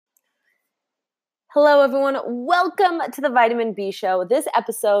Hello, everyone. Welcome to the Vitamin B Show. This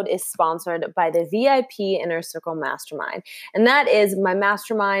episode is sponsored by the VIP Inner Circle Mastermind. And that is my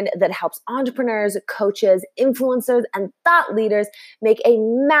mastermind that helps entrepreneurs, coaches, influencers, and thought leaders make a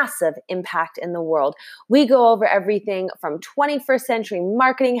massive impact in the world. We go over everything from 21st century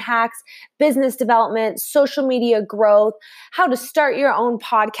marketing hacks, business development, social media growth, how to start your own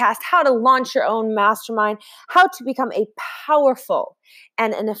podcast, how to launch your own mastermind, how to become a powerful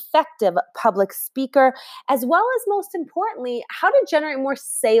and an effective public speaker, as well as, most importantly, how to generate more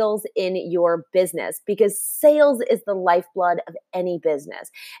sales in your business, because sales is the lifeblood of any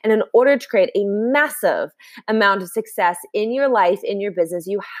business. And in order to create a massive amount of success in your life, in your business,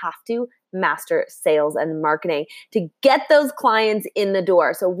 you have to master sales and marketing to get those clients in the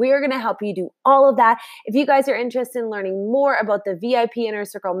door. So we're going to help you do all of that. If you guys are interested in learning more about the VIP Inner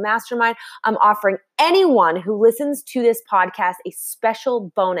Circle Mastermind, I'm offering anyone who listens to this podcast a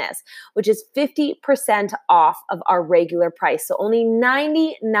special bonus, which is 50% off of our regular price. So only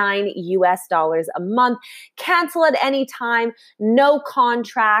 $99 a month. Cancel at any time, no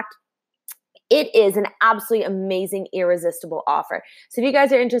contract. It is an absolutely amazing, irresistible offer. So if you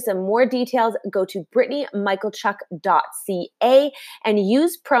guys are interested in more details, go to brittanymichaelchuk.ca and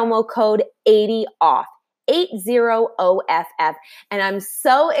use promo code 80OFF. 80OFF. And I'm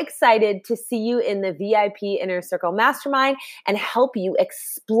so excited to see you in the VIP Inner Circle Mastermind and help you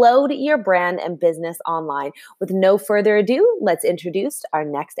explode your brand and business online. With no further ado, let's introduce our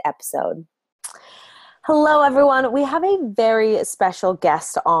next episode. Hello, everyone. We have a very special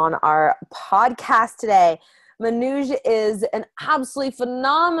guest on our podcast today. Manuj is an absolutely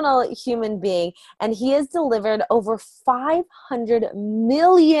phenomenal human being, and he has delivered over $500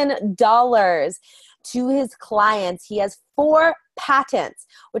 million to his clients. He has 4 patents,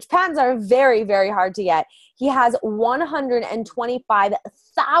 which patents are very, very hard to get. He has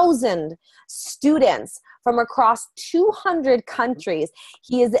 125,000 students from across 200 countries.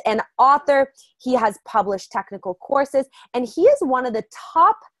 He is an author. He has published technical courses, and he is one of the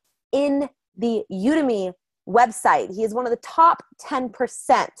top in the Udemy website. He is one of the top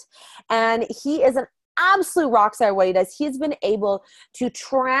 10%. And he is an absolute rock star at what he does. He's been able to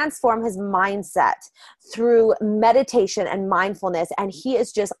transform his mindset through meditation and mindfulness. And he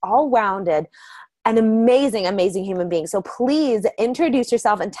is just all-rounded, an amazing, amazing human being. So please introduce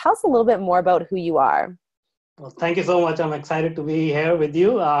yourself and tell us a little bit more about who you are. Well, thank you so much. I'm excited to be here with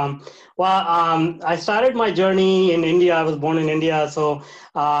you. I started my journey in India. I was born in India. So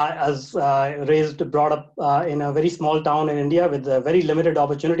I was brought up in a very small town in India with very limited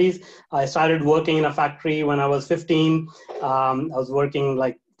opportunities. I started working in a factory when I was 15. I was working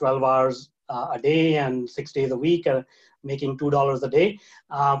like 12 hours a day and 6 days a week, making $2 a day.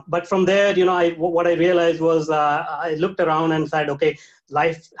 But from there, what I realized was I looked around and said, okay,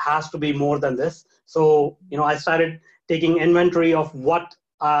 life has to be more than this. So, I started taking inventory of what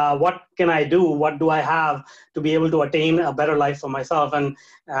can I do? What do I have to be able to attain a better life for myself? And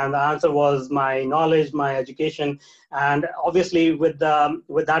the answer was my knowledge, my education. And obviously with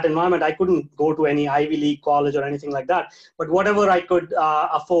that environment, I couldn't go to any Ivy League college or anything like that. But whatever I could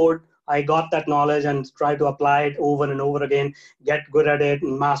afford, I got that knowledge and tried to apply it over and over again, get good at it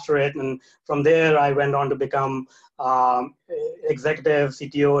and master it. And from there, I went on to become executive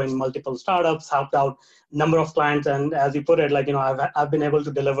CTO in multiple startups, helped out a number of clients. And as you put it, I've been able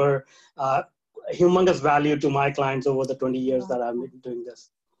to deliver humongous value to my clients over the 20 years that I've been doing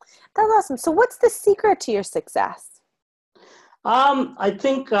this. That's awesome. So what's the secret to your success? I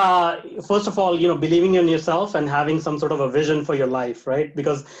think, first of all, believing in yourself and having some sort of a vision for your life, right?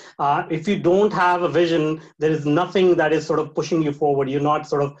 Because if you don't have a vision, there is nothing that is sort of pushing you forward. You're not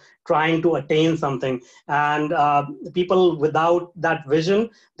sort of trying to attain something. And people without that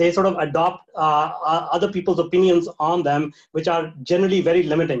vision, they sort of adopt other people's opinions on them, which are generally very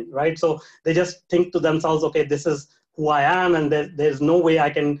limiting, right? So they just think to themselves, okay, this is who I am, and there's no way I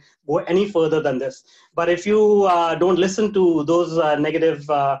can go any further than this. But if you don't listen to those negative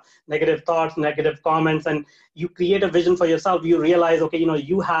thoughts, negative comments, and you create a vision for yourself, you realize, okay,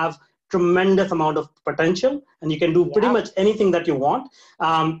 you have tremendous amount of potential and you can do pretty much anything that you want.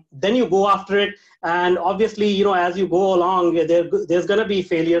 Then you go after it. And obviously, as you go along, there's going to be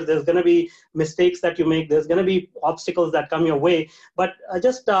failures. There's going to be mistakes that you make. There's going to be obstacles that come your way. But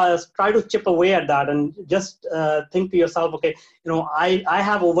just try to chip away at that and just think to yourself, okay, I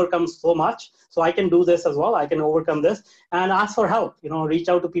have overcome so much, so I can do this as well. I can overcome this, and ask for help. Reach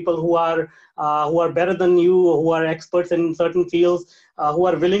out to people who are better than you, who are experts in certain fields, who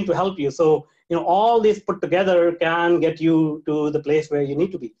are willing to help you. So, all these put together can get you to the place where you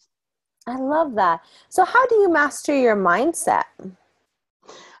need to be. I love that. So how do you master your mindset?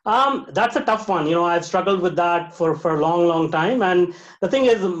 That's a tough one. I've struggled with that for a long, long time. And the thing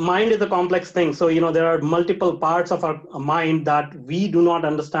is, mind is a complex thing. So, there are multiple parts of our mind that we do not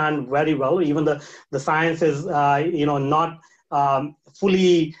understand very well. Even the science is, not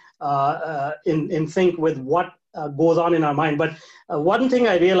fully in sync with what goes on in our mind. But one thing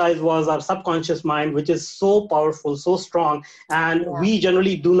I realized was our subconscious mind, which is so powerful, so strong, and we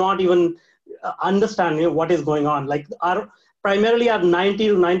generally do not even understand what is going on. Like primarily our 90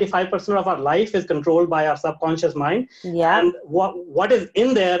 to 95% of our life is controlled by our subconscious mind. And what is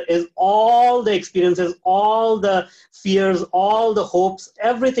in there is all the experiences, all the fears, all the hopes,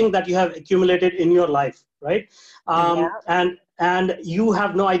 everything that you have accumulated in your life, right? And you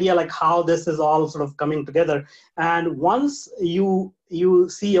have no idea like how this is all sort of coming together. And once you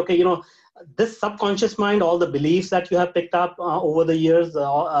see, okay, this subconscious mind, all the beliefs that you have picked up over the years,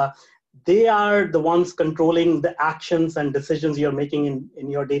 they are the ones controlling the actions and decisions you're making in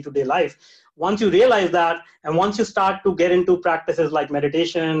your day-to-day life. Once you realize that, and once you start to get into practices like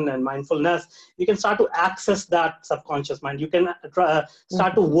meditation and mindfulness, you can start to access that subconscious mind. You can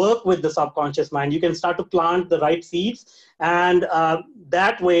start to work with the subconscious mind. You can start to plant the right seeds, and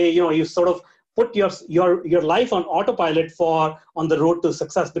that way, you sort of put your life on autopilot on the road to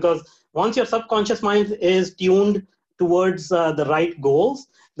success. Because once your subconscious mind is tuned towards the right goals,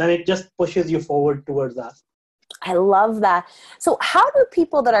 then it just pushes you forward towards that. I love that. So how do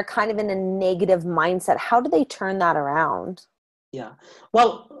people that are kind of in a negative mindset, how do they turn that around? Yeah.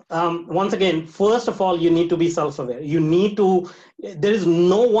 Well, once again, first of all, you need to be self-aware. There is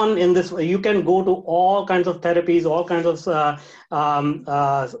no one in this, you can go to all kinds of therapies, all kinds of,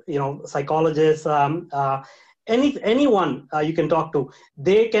 psychologists, anyone you can talk to.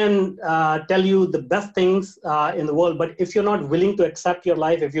 They can tell you the best things in the world, but if you're not willing to accept your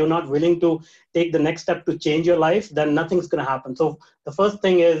life, if you're not willing to take the next step to change your life, then nothing's going to happen. So the first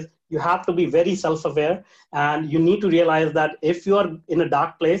thing is you have to be very self-aware, and you need to realize that if you are in a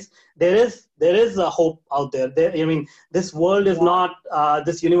dark place, there is a hope out there. This world is not,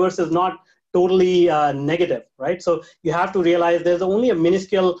 this universe is not totally negative, right? So you have to realize there's only a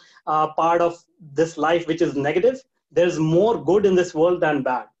minuscule part of this life which is negative. There's more good in this world than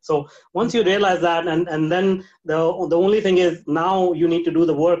bad. So once you realize that, and then the only thing is now you need to do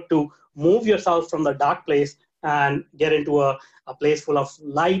the work to move yourself from the dark place and get into a place full of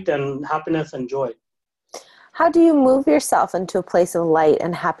light and happiness and joy. How do you move yourself into a place of light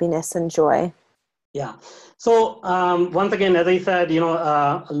and happiness and joy? Yeah. So once again, as I said,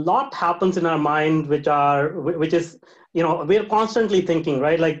 a lot happens in our mind, which is, we're constantly thinking,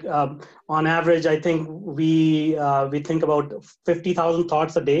 right? Like on average, I think we think about 50,000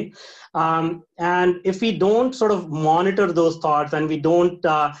 thoughts a day. And if we don't sort of monitor those thoughts, and we don't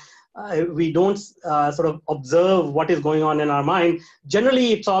sort of observe what is going on in our mind,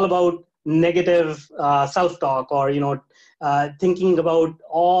 generally it's all about negative self-talk, or thinking about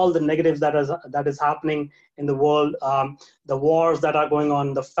all the negatives that is happening in the world, the wars that are going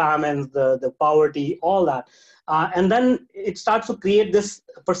on, the famines, the poverty, all that, and then it starts to create this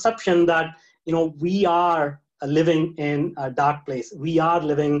perception that we are living in a dark place. We are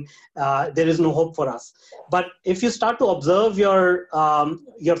living. There is no hope for us. But if you start to observe your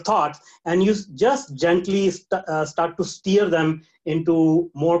thoughts, and you just gently start to steer them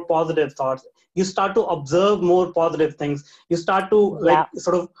into more positive thoughts, you start to observe more positive things. You start to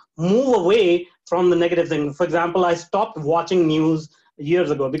sort of move away from the negative things. For example, I stopped watching news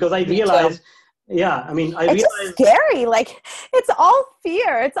years ago because I realized, it's just scary. Like it's all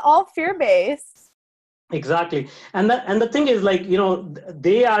fear. It's all fear-based. Exactly. And the thing is, like,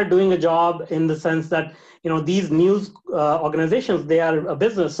 they are doing a job in the sense that, these news organizations, they are a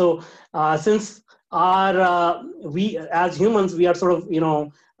business. So since we as humans, we are sort of,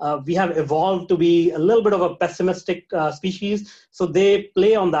 we have evolved to be a little bit of a pessimistic species. So they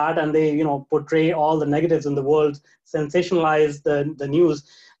play on that, and they, portray all the negatives in the world, sensationalize the news.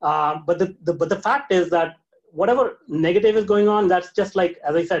 But the fact is that whatever negative is going on, that's just like,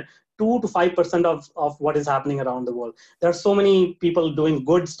 as I said, 2 to 5% of what is happening around the world. There are so many people doing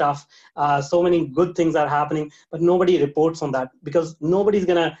good stuff, so many good things are happening, but nobody reports on that because nobody's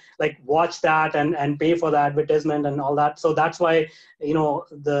gonna like watch that and pay for the advertisement and all that. So that's why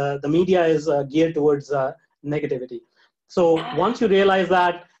the media is geared towards negativity. So once you realize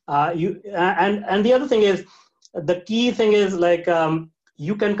that, and the other thing is, the key thing is like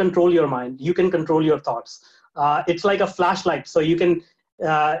you can control your mind, you can control your thoughts. It's like a flashlight, so you can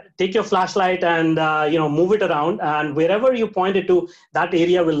take your flashlight and move it around, and wherever you point it to, that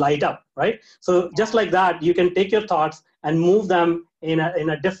area will light up, right? So just like that, you can take your thoughts and move them in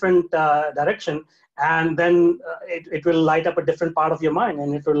a different direction, and then it will light up a different part of your mind,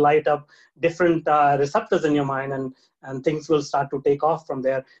 and it will light up different receptors in your mind, and things will start to take off from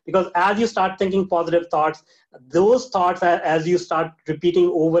there. Because as you start thinking positive thoughts, those thoughts, as you start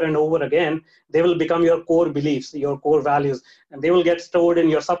repeating over and over again, they will become your core beliefs, your core values, and they will get stored in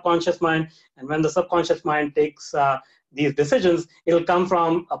your subconscious mind. And when the subconscious mind takes these decisions, it will come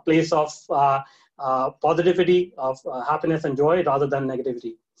from a place of positivity, of happiness and joy, rather than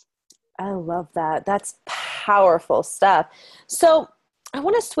negativity. I love that. That's powerful stuff. So I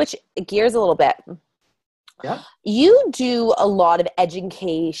want to switch gears a little bit. Yeah. You do a lot of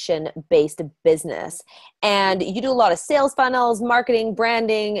education-based business, and you do a lot of sales funnels, marketing,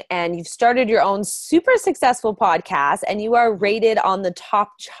 branding, and you've started your own super successful podcast, and you are rated on the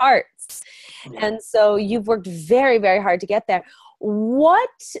top charts. Yeah. And so you've worked very, very hard to get there.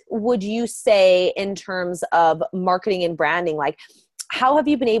 What would you say in terms of marketing and branding? Like, how have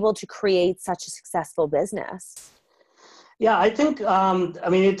you been able to create such a successful business? Yeah, I think,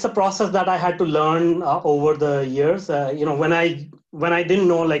 it's a process that I had to learn over the years. When I didn't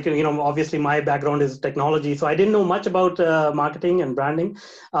know, obviously my background is technology, so I didn't know much about marketing and branding.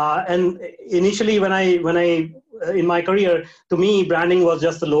 And initially, when I in my career, to me, branding was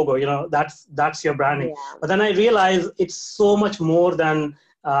just the logo. That's your branding. Yeah. But then I realized it's so much more than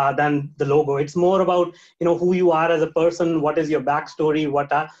the logo. It's more about who you are as a person. What is your backstory?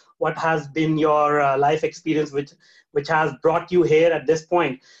 What has been your life experience, which has brought you here at this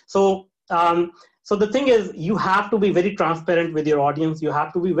point. So the thing is, you have to be very transparent with your audience. You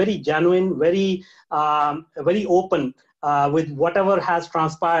have to be very genuine, very open with whatever has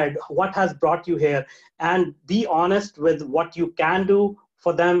transpired, what has brought you here, and be honest with what you can do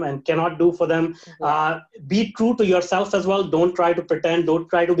for them and cannot do for them. Be true to yourself as well. Don't try to pretend. Don't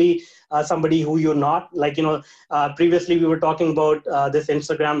try to be somebody who you're not. Previously we were talking about this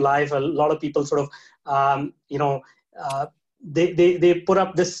Instagram live. A lot of people sort of, they put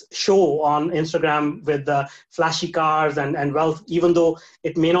up this show on Instagram with flashy cars and wealth, even though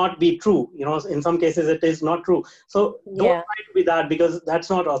it may not be true. In some cases it is not true. So don't try to be that, because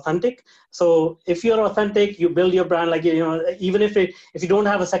that's not authentic. So if you're authentic, you build your brand. Even if you don't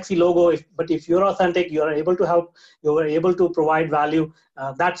have a sexy logo, but if you're authentic, you are able to help, you are able to provide value.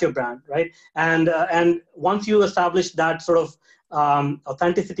 That's your brand, right? And once you establish that sort of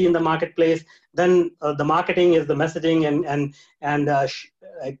authenticity in the marketplace, then the marketing is the messaging and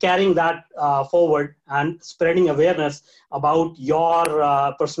carrying that forward and spreading awareness about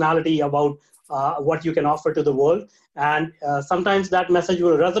your personality, about what you can offer to the world. And sometimes that message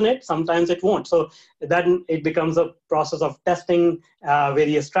will resonate, sometimes it won't. So then it becomes a process of testing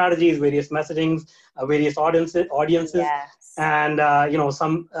various strategies, various messagings, various audiences. Yes. And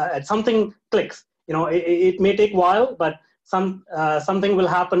something clicks. It may take a while, but something will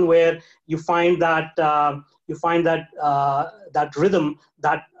happen where you find that that rhythm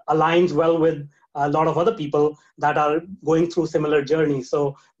that aligns well with a lot of other people that are going through similar journeys.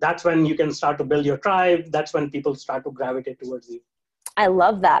 So that's when you can start to build your tribe. That's when people start to gravitate towards you. I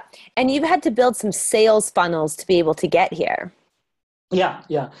love that. And you've had to build some sales funnels to be able to get here.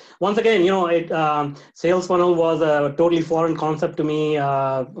 Yeah. Once again, sales funnel was a totally foreign concept to me,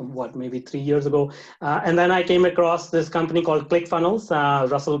 maybe 3 years ago. And then I came across this company called ClickFunnels.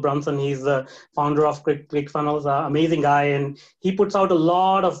 Russell Brunson, he's the founder of ClickFunnels, amazing guy. And he puts out a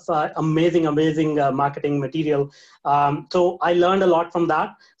lot of amazing marketing material. So I learned a lot from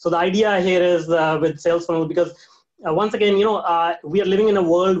that. So the idea here is with sales funnel, because once again, we are living in a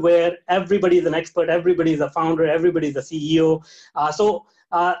world where everybody is an expert, everybody is a founder, everybody is a CEO.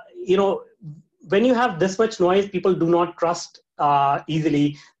 When you have this much noise, people do not trust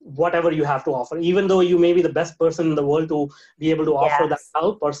easily whatever you have to offer, even though you may be the best person in the world to be able to offer that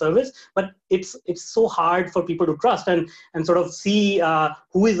help or service. But it's so hard for people to trust and sort of see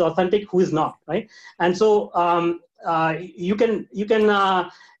who is authentic, who is not, right? And so you can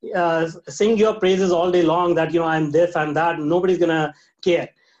sing your praises all day long that I'm this, I'm that, nobody's gonna care.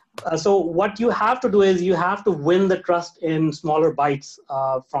 So what you have to do is you have to win the trust in smaller bites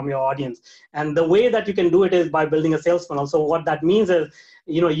from your audience, and the way that you can do it is by building a sales funnel. So what that means is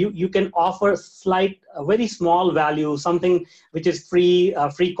you can offer very small value, something which is free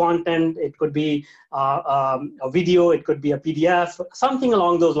content. It could be a video, it could be a PDF, something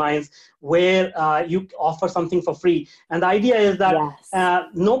along those lines, where you offer something for free. And the idea is that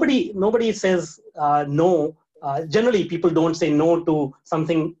nobody says no. Generally, people don't say no to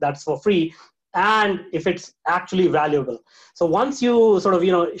something that's for free, and if it's actually valuable. So once you sort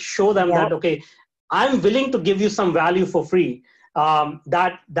of show them that, okay, I'm willing to give you some value for free,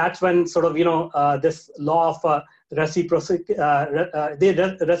 that's when sort of this law of reciprocate,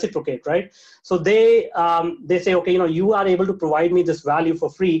 right? So they say, okay, you are able to provide me this value for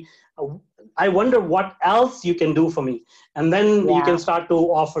free. I wonder what else you can do for me. And then you can start to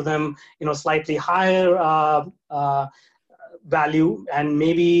offer them, slightly higher value, and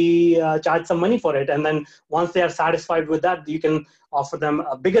maybe charge some money for it. And then once they are satisfied with that, you can offer them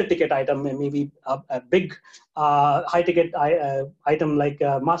a bigger ticket item, and maybe a big high ticket item like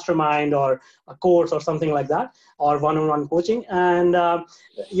a mastermind or a course or something like that, or one-on-one coaching. And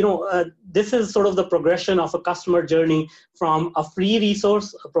this is sort of the progression of a customer journey from a free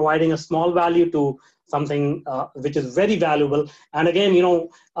resource providing a small value to something which is very valuable. And again, you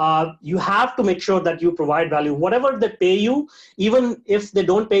have to make sure that you provide value. Whatever they pay you, even if they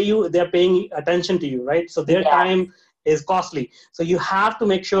don't pay you, they're paying attention to you, right? So their time is costly. So you have to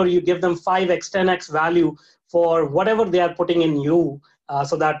make sure you give them 5x, 10x value for whatever they are putting in you,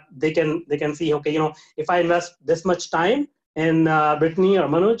 so that they can see, okay, if I invest this much time in Brittany or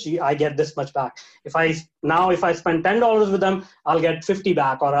Manuj, I get this much back. If I spend $10 with them, I'll get 50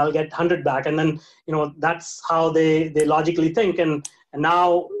 back, or I'll get 100 back. And then, that's how they logically think. And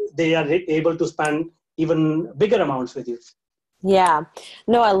now they are able to spend even bigger amounts with you. Yeah.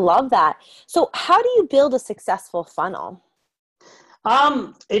 No, I love that. So how do you build a successful funnel?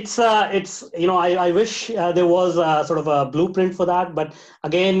 It's I wish there was a sort of a blueprint for that, but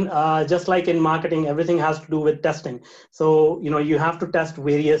again, just like in marketing, everything has to do with testing. So you have to test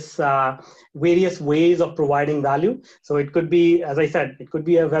various ways of providing value. So it could be, as I said, it could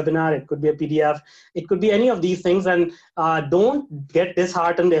be a webinar, it could be a PDF, it could be any of these things. And don't get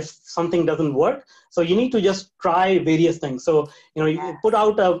disheartened if something doesn't work. So you need to just try various things. So you put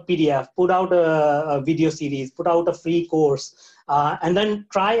out a PDF, put out a video series, put out a free course. And then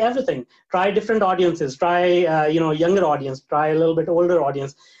try everything. Try different audiences. Try younger audience. Try a little bit older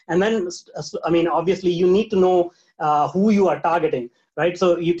audience. And then, obviously, you need to know who you are targeting, right?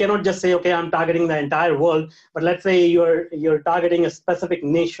 So you cannot just say, okay, I'm targeting the entire world. But let's say you're targeting a specific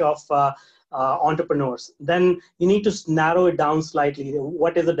niche of entrepreneurs. Then you need to narrow it down slightly.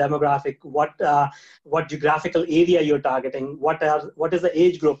 What is the demographic? What geographical area you're targeting? What is the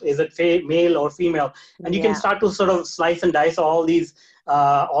age group? Is it male or female? And you can start to sort of slice and dice all these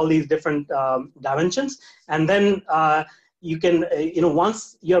different dimensions. And then you can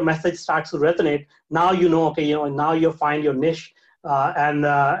once your message starts to resonate, now now you find your niche and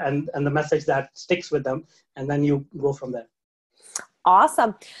the message that sticks with them, and then you go from there.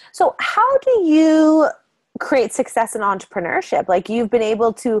 Awesome. So how do you create success in entrepreneurship? Like, you've been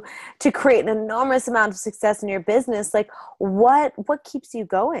able to create an enormous amount of success in your business. Like, what keeps you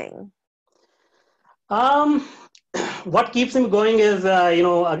going? What keeps me going is,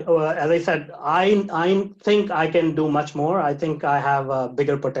 as I said, I think I can do much more. I think I have a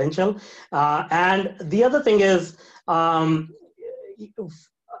bigger potential. And the other thing is,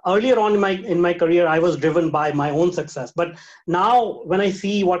 earlier on in my career, I was driven by my own success. But now when I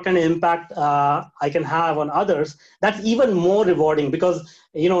see what kind of impact I can have on others, that's even more rewarding, because,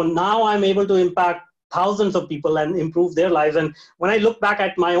 now I'm able to impact thousands of people and improve their lives. And when I look back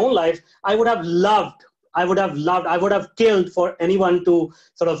at my own life, I would have killed for anyone to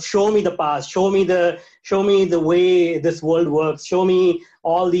sort of show me the past, show me the way this world works, show me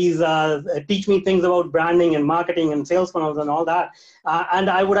all these, teach me things about branding and marketing and sales funnels and all that. And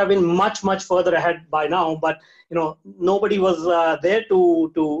I would have been much, much further ahead by now. But, nobody was there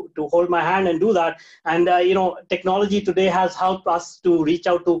to hold my hand and do that. And, technology today has helped us to reach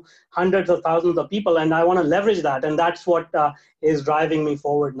out to hundreds of thousands of people. And I want to leverage that. And that's what is driving me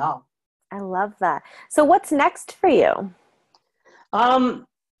forward now. I love that. So what's next for you?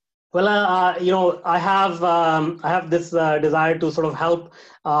 Well, I have this desire to sort of help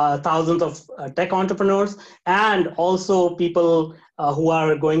thousands of tech entrepreneurs, and also people who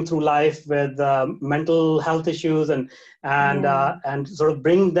are going through life with mental health issues, and sort of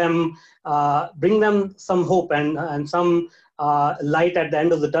bring them some hope and some light at the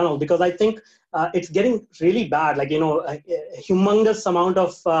end of the tunnel, because I think it's getting really bad. Like, a humongous amount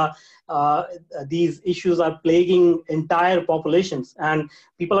of these issues are plaguing entire populations, and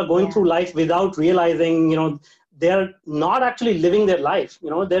people are going through life without realizing, they're not actually living their life.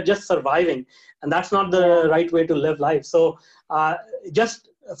 They're just surviving, and that's not the right way to live life. So just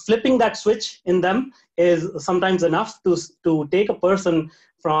flipping that switch in them is sometimes enough to take a person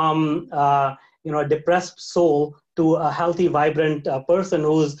from a depressed soul to a healthy, vibrant person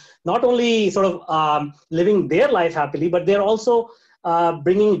who's not only sort of living their life happily, but they're also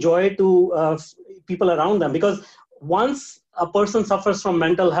bringing joy to people around them. Because once a person suffers from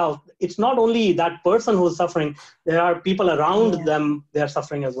mental health, it's not only that person who's suffering, there are people around them, they're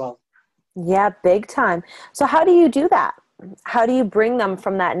suffering as well. Yeah, big time. So how do you do that? How do you bring them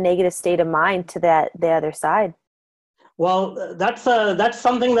from that negative state of mind to the other side? Well, that's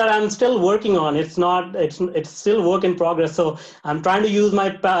something that I'm still working on. It's still work in progress. So I'm trying to use my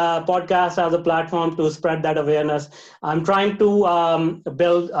podcast as a platform to spread that awareness. I'm trying to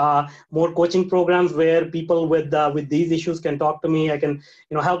build more coaching programs where people with these issues can talk to me. I can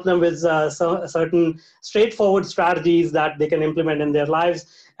help them with certain straightforward strategies that they can implement in their lives.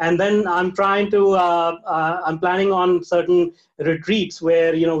 And then I'm planning on certain retreats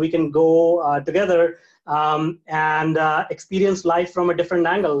where we can go together and experience life from a different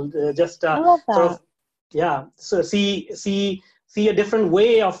angle. Just I love sort of, that. yeah. So see a different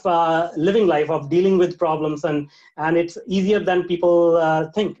way of living life, of dealing with problems, and it's easier than people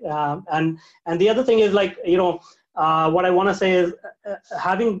think. And the other thing is like what I want to say is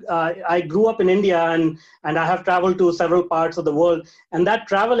I grew up in India and I have traveled to several parts of the world, and that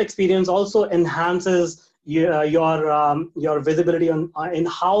travel experience also enhances your visibility on in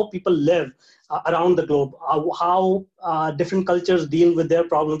how people live around the globe, how different cultures deal with their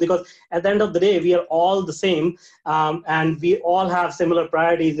problems. Because at the end of the day, we are all the same, and we all have similar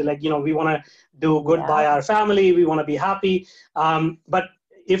priorities. Like we want to do good by Yeah. our family, we want to be happy. But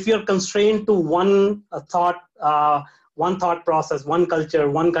if you're constrained to one thought process, one culture,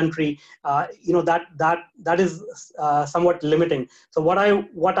 one country, that is somewhat limiting. So what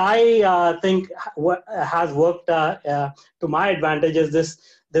I think what has worked to my advantage is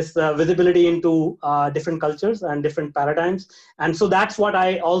this visibility into different cultures and different paradigms, and so that's what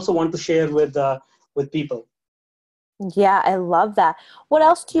I also want to share with people. Yeah, I love that. What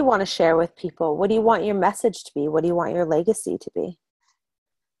else do you want to share with people? What do you want your message to be? What do you want your legacy to be?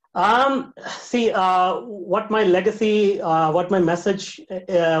 See, what my legacy, what my message,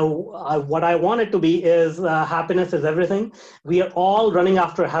 what I want it to be is happiness is everything. We are all running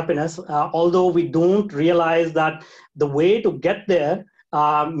after happiness, although we don't realize that the way to get there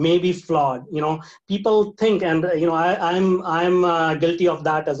may be flawed. People think, and I'm guilty of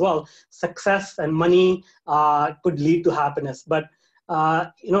that as well. Success and money could lead to happiness, but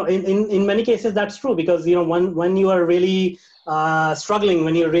in many cases that's true, because when you are really struggling,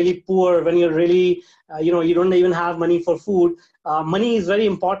 when you're really poor, when you're really, you don't even have money for food. Money is very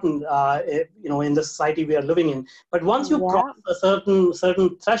important, in the society we are living in. But once you cross Yeah. a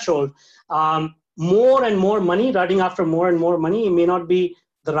certain threshold, more and more money, running after more and more money, may not be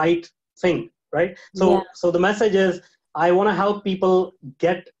the right thing, right? Yeah. So the message is, I want to help people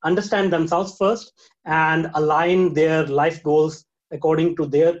understand themselves first and align their life goals according to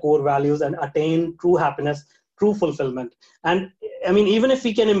their core values and attain true happiness, true fulfillment. And I mean, even if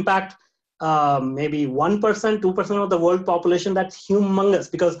we can impact maybe 1%, 2% of the world population, that's humongous,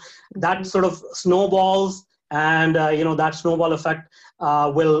 because that Mhm. sort of snowballs, and that snowball effect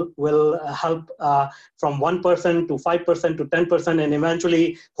will help from 1% to 5% to 10%, and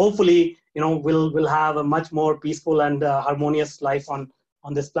eventually, hopefully, we'll have a much more peaceful and harmonious life on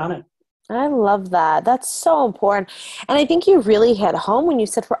this planet. I love that. That's so important. And I think you really hit home when you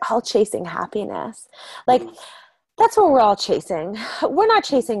said we're all chasing happiness. Like, Mm. that's what we're all chasing. We're not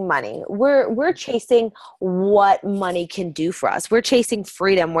chasing money. We're chasing what money can do for us. We're chasing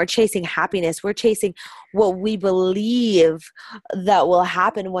freedom. We're chasing happiness. We're chasing what we believe that will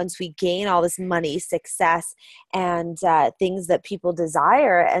happen once we gain all this money, success, and things that people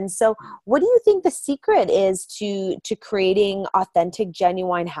desire. And so, what do you think the secret is to creating authentic,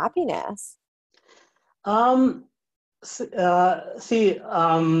 genuine happiness? Um, See,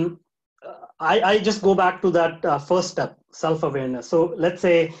 I just go back to that first step, self-awareness. So let's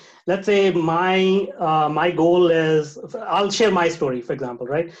say my goal is, I'll share my story, for example,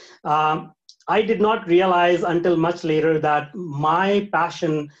 right? I did not realize until much later that my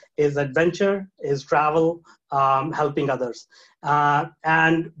passion is adventure, is travel, helping others.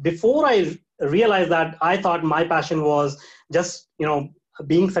 And before I realized that, I thought my passion was just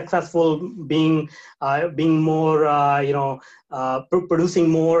being successful, being more, producing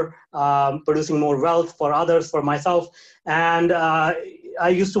more wealth for others, for myself. And I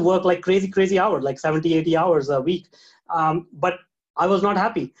used to work like crazy hours, like 70, 80 hours a week. But I was not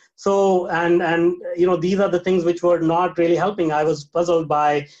happy. So, and these are the things which were not really helping. I was puzzled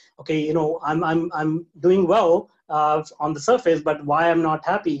by, okay, I'm doing well on the surface, but why I'm not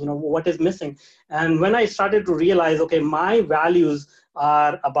happy? What is missing? And when I started to realize, okay, my values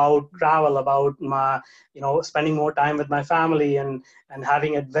are about travel, about my, spending more time with my family, and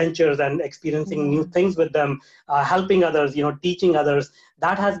having adventures and experiencing new Mm, things with them, helping others, teaching others.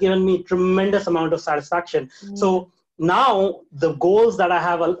 That has given me tremendous amount of satisfaction. yeah. So now the goals that I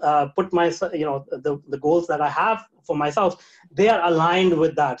have put myself, the goals that I have for myself, they are aligned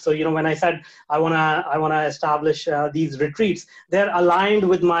with that. So, when I said I wanna establish these retreats, they're aligned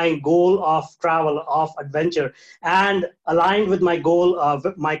with my goal of travel, of adventure, and aligned with my goal of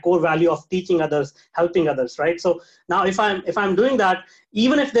my core value of teaching others, helping others, right? So now if I'm doing that,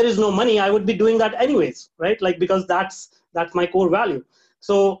 even if there is no money, I would be doing that anyways, right? Like, because that's my core value.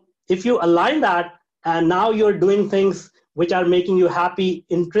 So if you align that, and now you're doing things which are making you happy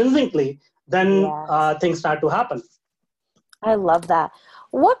intrinsically, then Yes. things start to happen. I love that.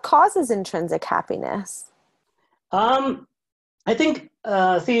 What causes intrinsic happiness? um, I think,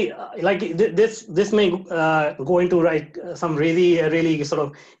 this may go into some really sort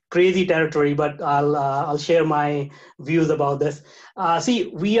of crazy territory, but I'll share my views about this.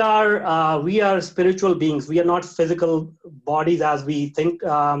 See, we are spiritual beings. We are not physical bodies as we think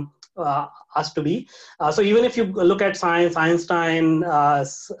us to be. So even if you look at science, Einstein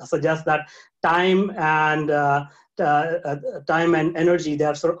suggests that time and time and energy, they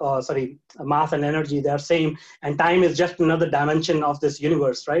are mass and energy, they are same, and time is just another dimension of this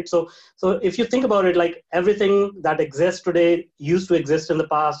universe, right? So if you think about it, like, everything that exists today used to exist in the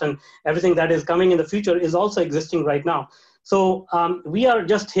past, and everything that is coming in the future is also existing right now. So we are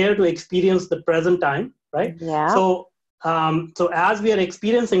just here to experience the present time, right? Yeah. So as we are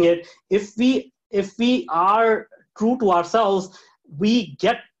experiencing it, if we are true to ourselves, we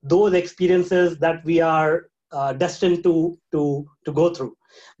get those experiences that we are destined to go through.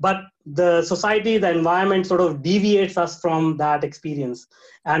 But the society, the environment sort of deviates us from that experience,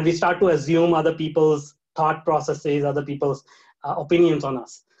 and we start to assume other people's thought processes, other people's opinions on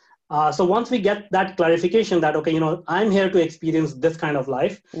us. So once we get that clarification that, okay, I'm here to experience this kind of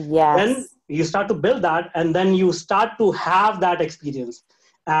life, then Yes. you start to build that, and then you start to have that experience.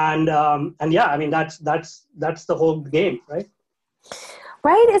 And yeah, I mean, that's the whole game, right?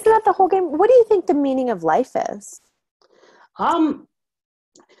 Right? Isn't that the whole game? What do you think the meaning of life is? um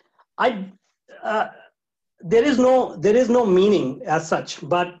I uh, there is no meaning as such,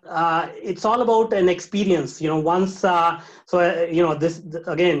 but it's all about an experience. Once this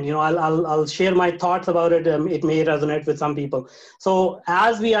again, I'll share my thoughts about it. It may resonate with some people. So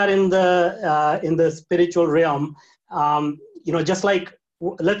as we are in the spiritual realm, just like,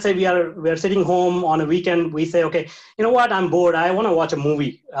 let's say we're sitting home on a weekend, we say, okay, you know what, I'm bored, I want to watch a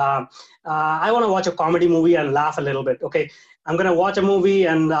movie. I want to watch a comedy movie and laugh a little bit. Okay, I'm going to watch a movie,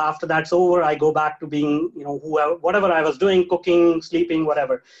 and after that's over, I go back to being, whatever I was doing, cooking, sleeping,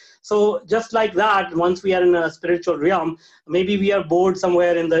 whatever. So just like that, once we are in a spiritual realm, maybe we are bored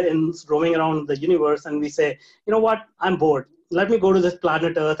somewhere in roaming around the universe, and we say, you know what, I'm bored. Let me go to this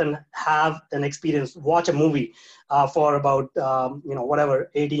planet Earth and have an experience, watch a movie for about,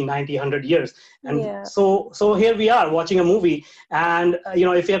 whatever, 80, 90, 100 years. And Yeah. so here we are watching a movie. And,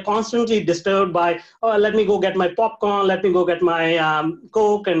 if you're constantly disturbed by, oh, let me go get my popcorn, let me go get my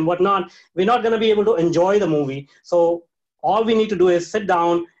Coke and whatnot, we're not going to be able to enjoy the movie. So all we need to do is sit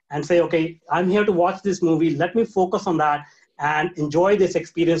down and say, okay, I'm here to watch this movie. Let me focus on that and enjoy this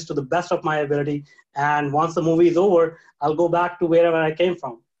experience to the best of my ability. And once the movie is over, I'll go back to wherever I came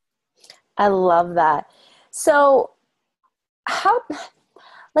from. I love that. So how,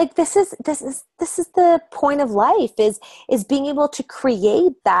 like, this is the point of life, is being able to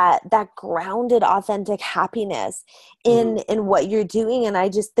create that grounded, authentic happiness Mhm. in what you're doing. And I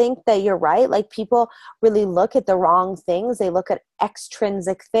just think that you're right. Like, people really look at the wrong things. They look at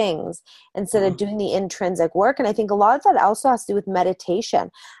extrinsic things instead of Mhm. doing the intrinsic work. And I think a lot of that also has to do with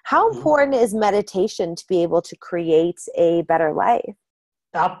meditation. How Mhm. important is meditation to be able to create a better life?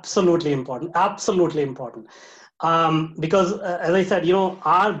 Absolutely important. Absolutely important. Because as I said,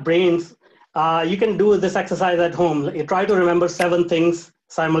 our brains, you can do this exercise at home. You try to remember 7 things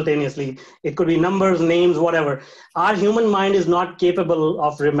simultaneously. It could be numbers, names, whatever. Our human mind is not capable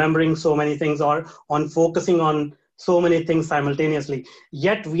of remembering so many things, or on focusing on so many things simultaneously.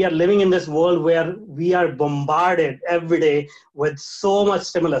 Yet we are living in this world where we are bombarded every day with so much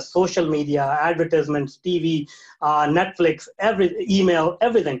stimulus: social media, advertisements, TV, Netflix, every email,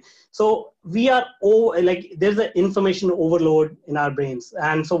 everything. So we are like, there's an information overload in our brains.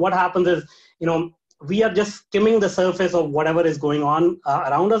 And so what happens is, we are just skimming the surface of whatever is going on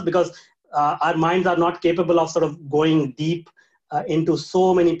around us, because our minds are not capable of sort of going deep into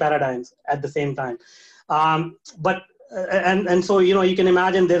so many paradigms at the same time. But and so, you can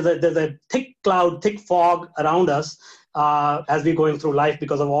imagine there's a thick cloud, thick fog around us as we're going through life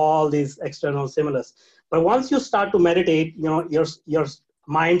because of all these external stimulus. But once you start to meditate, your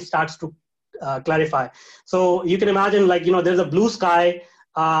mind starts to clarify. So you can imagine, like, there's a blue sky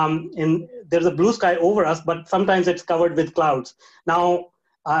there's a blue sky over us, but sometimes it's covered with clouds. Now,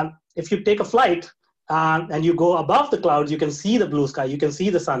 if you take a flight and you go above the clouds, you can see the blue sky, you can see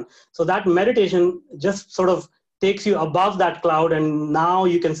the sun. So that meditation just sort of takes you above that cloud, and now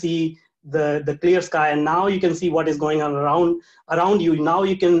you can see the clear sky, and now you can see what is going on around you. Now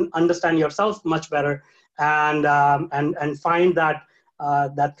you can understand yourself much better, and find that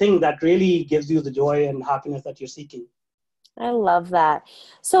thing that really gives you the joy and happiness that you're seeking. I love that.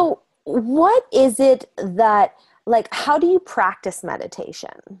 So what is it that, like, how do you practice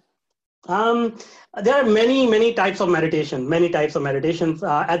meditation? There are many types of meditation, many types of meditations.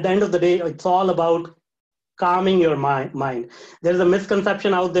 At the end of the day, it's all about calming your mind. There's a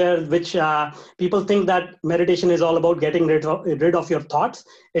misconception out there which people think that meditation is all about getting rid of your thoughts.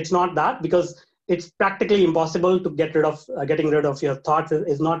 It's not that, because it's practically impossible to getting rid of your thoughts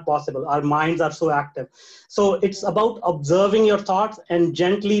is not possible. Our minds are so active. So it's about observing your thoughts and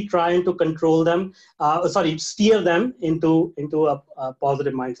gently trying to control them, steer them into a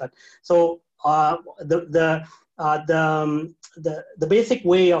positive mindset. So the basic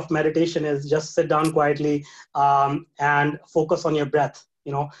way of meditation is just sit down quietly and focus on your breath.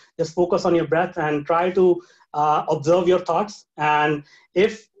 Just focus on your breath and try to observe your thoughts. And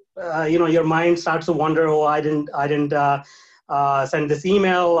if your mind starts to wonder, oh, I didn't send this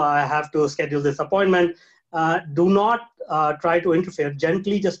email, I have to schedule this appointment, do not try to interfere.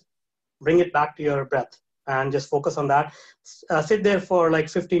 Gently just bring it back to your breath and just focus on that. Sit there for like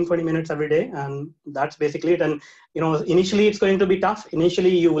 15-20 minutes every day, and that's basically it. And initially it's going to be tough.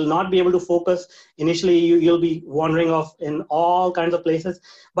 Initially you will not be able to focus. Initially you'll be wandering off in all kinds of places,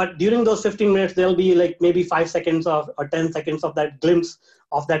 but during those 15 minutes there'll be like maybe 5 seconds or 10 seconds of that glimpse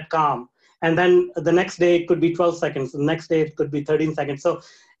of that calm. And then the next day it could be 12 seconds, the next day it could be 13 seconds. So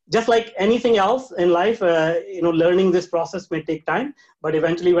just like anything else in life, learning this process may take time, but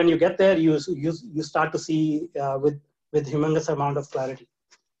eventually when you get there, you start to see with humongous amount of clarity.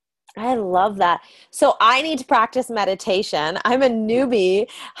 I love that. So I need to practice meditation. I'm a newbie.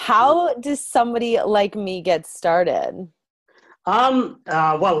 How does somebody like me get started?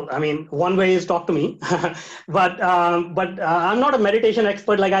 Well, I mean, one way is talk to me, but I'm not a meditation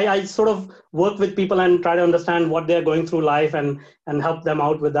expert. Like I sort of work with people and try to understand what they're going through life and help them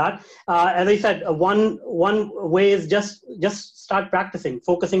out with that. As I said, one way is just start practicing,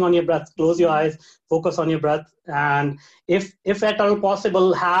 focusing on your breath. Close your eyes, focus on your breath, and if at all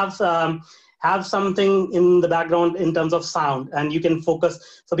possible, have something in the background in terms of sound, and you can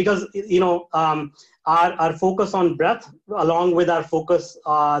focus. So because our focus on breath, along with our focus,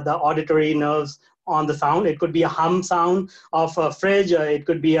 the auditory nerves on the sound. It could be a hum sound of a fridge. It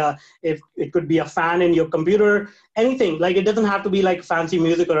could be a fan in your computer. Anything. Like, it doesn't have to be like fancy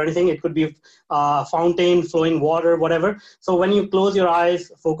music or anything. It could be fountain, flowing water, whatever. So when you close your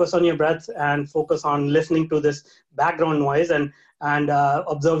eyes, focus on your breath and focus on listening to this background noise, and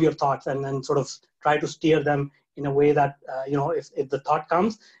observe your thoughts, and then sort of try to steer them in a way that, if the thought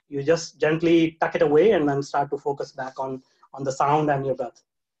comes, you just gently tuck it away and then start to focus back on the sound and your breath.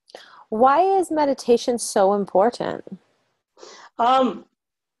 Why is meditation so important?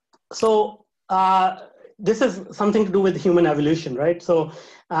 This is something to do with human evolution, right? So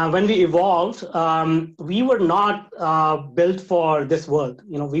when we evolved, we were not built for this world.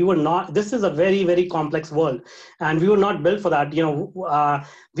 This is a very, very complex world, and we were not built for that.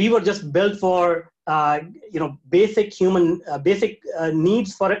 We were just built for basic human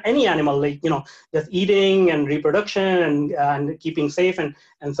needs for any animal, like just eating and reproduction and keeping safe and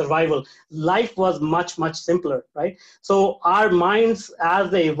survival. Life was much, much simpler, right? So our minds, as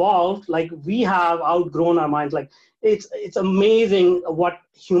they evolved, like, we have outgrown our minds. Like, it's amazing what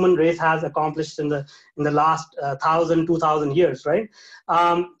human race has accomplished in the last 1,000-2,000 years, right?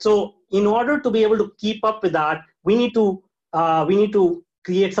 So in order to be able to keep up with that, we need to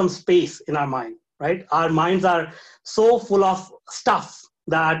create some space in our mind. Right? Our minds are so full of stuff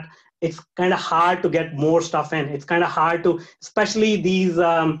that it's kind of hard to get more stuff in. It's kind of hard to, especially these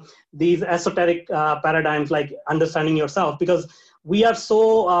esoteric paradigms like understanding yourself, because we are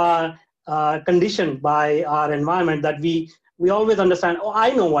so conditioned by our environment that we always understand, oh,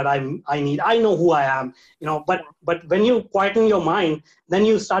 I know what I need. I know who I am. But when you quieten your mind, then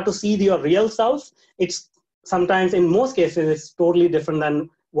you start to see your real self. It's sometimes, in most cases, it's totally different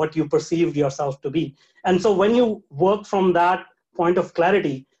than what you perceived yourself to be. And so when you work from that point of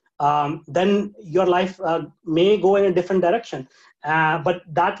clarity, then your life may go in a different direction. But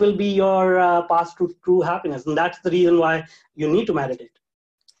that will be your path to true happiness. And that's the reason why you need to meditate.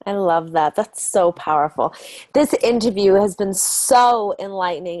 I love that. That's so powerful. This interview has been so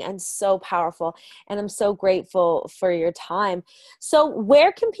enlightening and so powerful, and I'm so grateful for your time. So,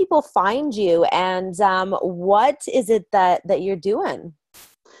 where can people find you, and what is it that you're doing?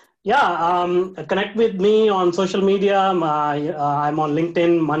 Yeah, connect with me on social media. I'm on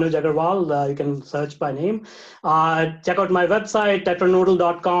LinkedIn, Manuj Aggarwal. You can search by name. Check out my website,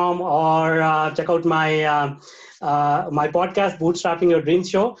 tetranoodle.com, or check out my podcast, Bootstrapping Your Dreams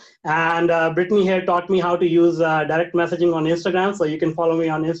Show. And Brittany here taught me how to use direct messaging on Instagram. So you can follow me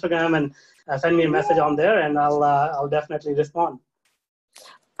on Instagram and send me a message on there, and I'll definitely respond.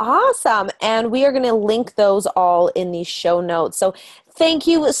 Awesome. And we are going to link those all in the show notes. So thank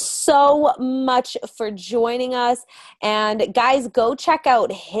you so much for joining us. And guys, go check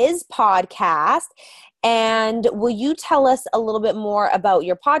out his podcast. And will you tell us a little bit more about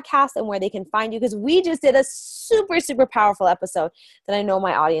your podcast and where they can find you? Because we just did a super, super powerful episode that I know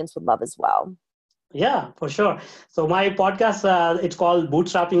my audience would love as well. Yeah, for sure. So my podcast, it's called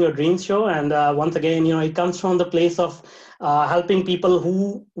Bootstrapping Your Dreams Show. And once again, it comes from the place of helping people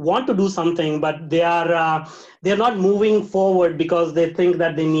who want to do something, but they're not moving forward because they think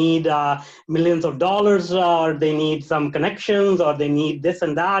that they need millions of dollars, or they need some connections, or they need this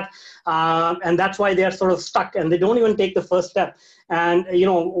and that. And that's why they're sort of stuck, and they don't even take the first step. And,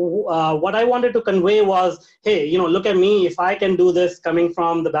 what I wanted to convey was, hey, look at me. If I can do this coming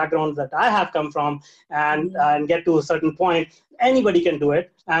from the background that I have come from, and get to a certain point, anybody can do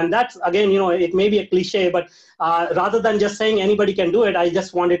it. And that's, again, it may be a cliche, but rather than just saying anybody can do it, I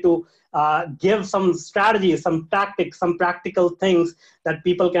just wanted to give some strategies, some tactics, some practical things that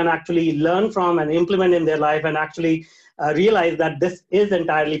people can actually learn from and implement in their life, and actually realize that this is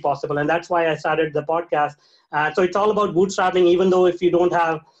entirely possible. And that's why I started the podcast. So it's all about bootstrapping, even though if you don't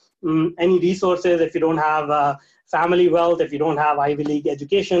have any resources, if you don't have family wealth, if you don't have Ivy League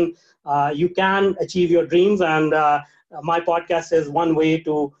education, you can achieve your dreams. And my podcast is one way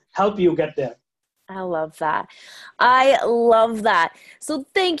to help you get there. I love that. I love that. So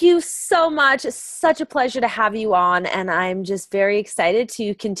thank you so much. It's such a pleasure to have you on. And I'm just very excited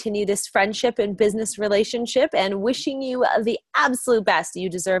to continue this friendship and business relationship, and wishing you the absolute best. You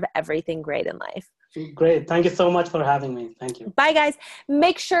deserve everything great in life. Great. Thank you so much for having me. Thank you. Bye, guys.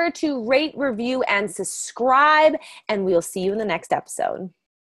 Make sure to rate, review, and subscribe, and we'll see you in the next episode.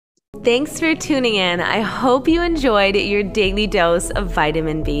 Thanks for tuning in. I hope you enjoyed your daily dose of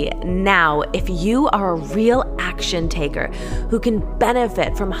vitamin B. Now, if you are a real action taker who can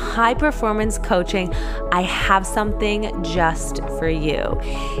benefit from high performance coaching, I have something just for you.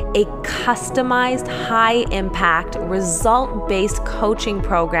 A customized, high impact, result based coaching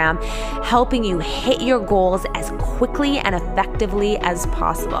program helping you hit your goals as quickly and effectively as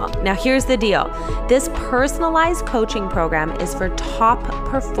possible. Now, here's the deal. This personalized coaching program is for top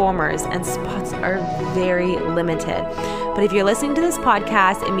performers, and spots are very limited. But if you're listening to this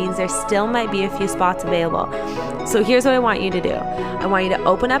podcast, it means there still might be a few spots available. So here's what I want you to do. I want you to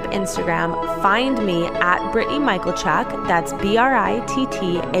open up Instagram, find me at Brittany Michalchuk. That's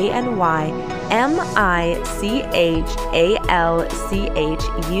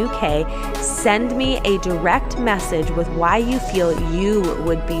BrittyMichalchuk. Send me a direct message with why you feel you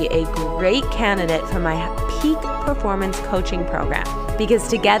would be a great candidate for my peak performance coaching program. Because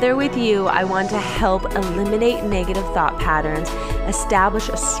together with you, I want to help eliminate negative thought patterns, establish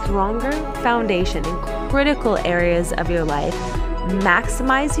a stronger foundation in critical areas of your life,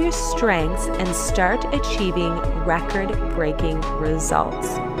 maximize your strengths, and start achieving record-breaking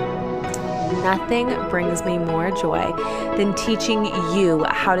results. Nothing brings me more joy than teaching you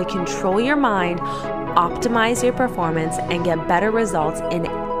how to control your mind, optimize your performance, and get better results in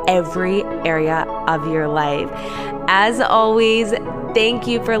every area of your life. As always, thank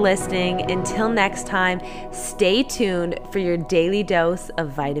you for listening. Until next time, stay tuned for your daily dose of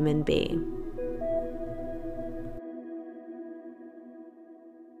vitamin B.